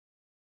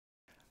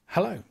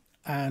Hello,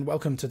 and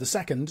welcome to the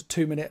second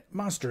 2-minute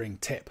mastering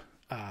tip.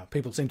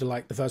 People seem to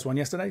like the first one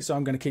yesterday, so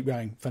I'm going to keep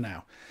going for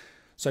now.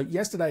 So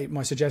yesterday,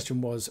 my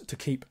suggestion was to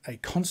keep a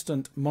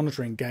constant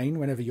monitoring gain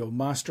whenever you're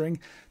mastering.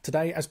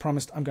 Today, as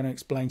promised, I'm going to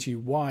explain to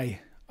you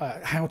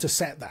how to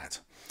set that.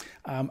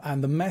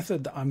 And the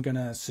method that I'm going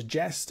to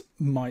suggest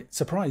might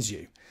surprise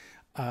you.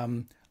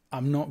 I'm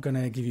not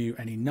going to give you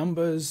any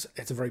numbers.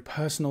 It's a very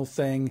personal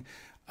thing.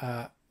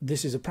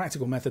 This is a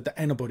practical method that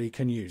anybody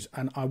can use,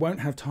 and I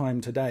won't have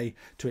time today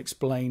to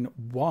explain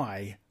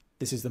why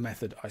this is the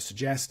method I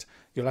suggest.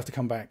 You'll have to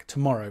come back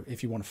tomorrow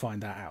if you want to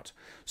find that out.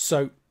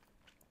 So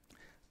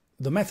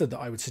the method that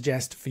I would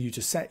suggest for you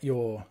to set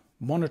your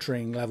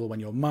monitoring level when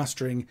you're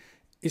mastering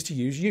is to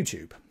use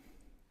YouTube.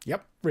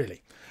 Yep,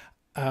 really.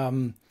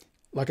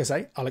 Like I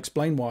say, I'll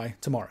explain why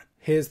tomorrow.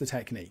 Here's the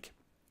technique.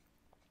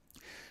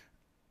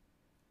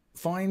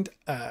 Find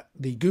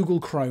the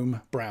Google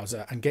Chrome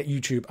browser and get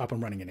YouTube up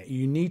and running in it.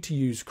 You need to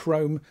use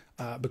Chrome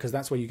because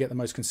that's where you get the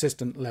most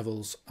consistent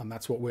levels, and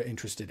that's what we're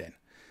interested in.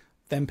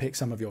 Then pick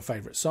some of your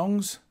favorite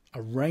songs,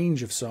 a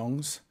range of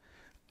songs,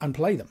 and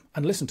play them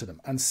and listen to them,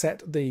 and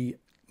set the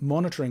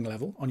monitoring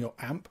level on your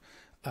amp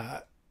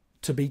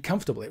to be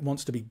comfortable. It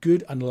wants to be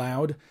good and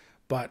loud,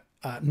 but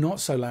not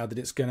so loud that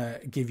it's going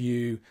to give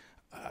you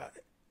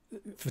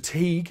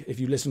fatigue if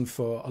you listen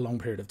for a long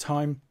period of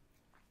time,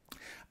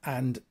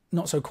 and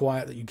not so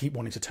quiet that you keep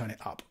wanting to turn it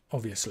up,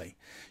 obviously.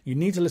 You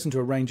need to listen to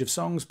a range of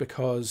songs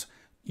because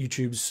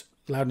YouTube's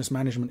loudness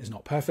management is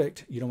not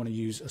perfect. You don't want to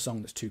use a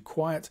song that's too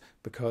quiet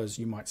because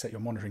you might set your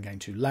monitoring gain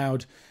too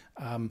loud.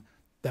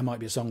 There might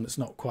be a song that's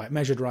not quite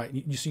measured right.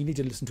 So you need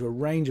to listen to a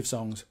range of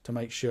songs to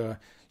make sure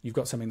you've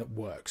got something that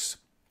works.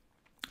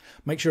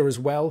 Make sure as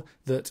well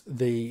that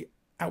the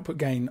output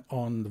gain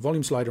on the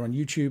volume slider on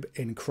YouTube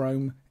in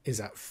Chrome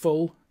is at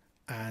full,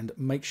 and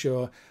make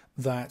sure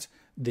that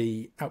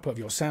the output of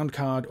your sound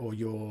card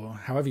or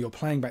however you're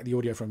playing back the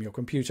audio from your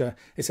computer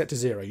is set to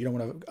 0. You don't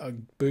want a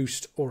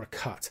boost or a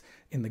cut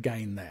in the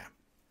gain there.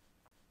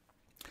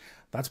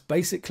 That's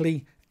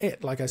basically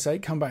it. Like I say,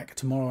 come back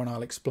tomorrow and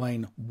I'll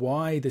explain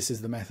why this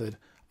is the method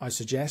I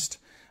suggest.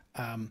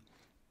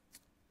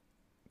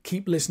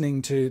 Keep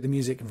listening to the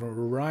music from a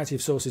variety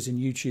of sources in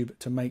YouTube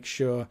to make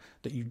sure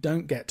that you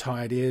don't get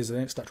tired ears, they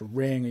don't start to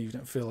ring, or you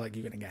don't feel like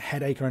you're going to get a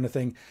headache or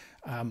anything.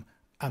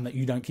 And that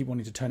you don't keep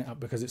wanting to turn it up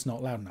because it's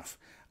not loud enough.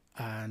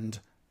 And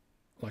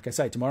like I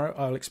say, tomorrow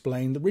I'll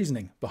explain the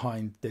reasoning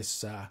behind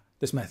this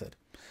method.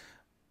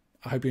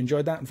 I hope you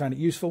enjoyed that and found it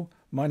useful.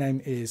 My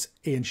name is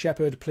Ian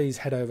Shepherd. Please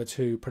head over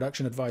to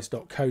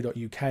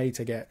productionadvice.co.uk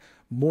to get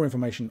more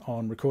information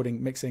on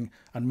recording, mixing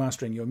and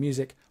mastering your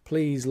music.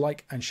 Please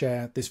like and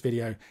share this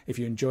video if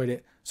you enjoyed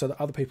it so that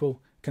other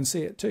people can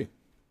see it too.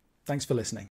 Thanks for listening.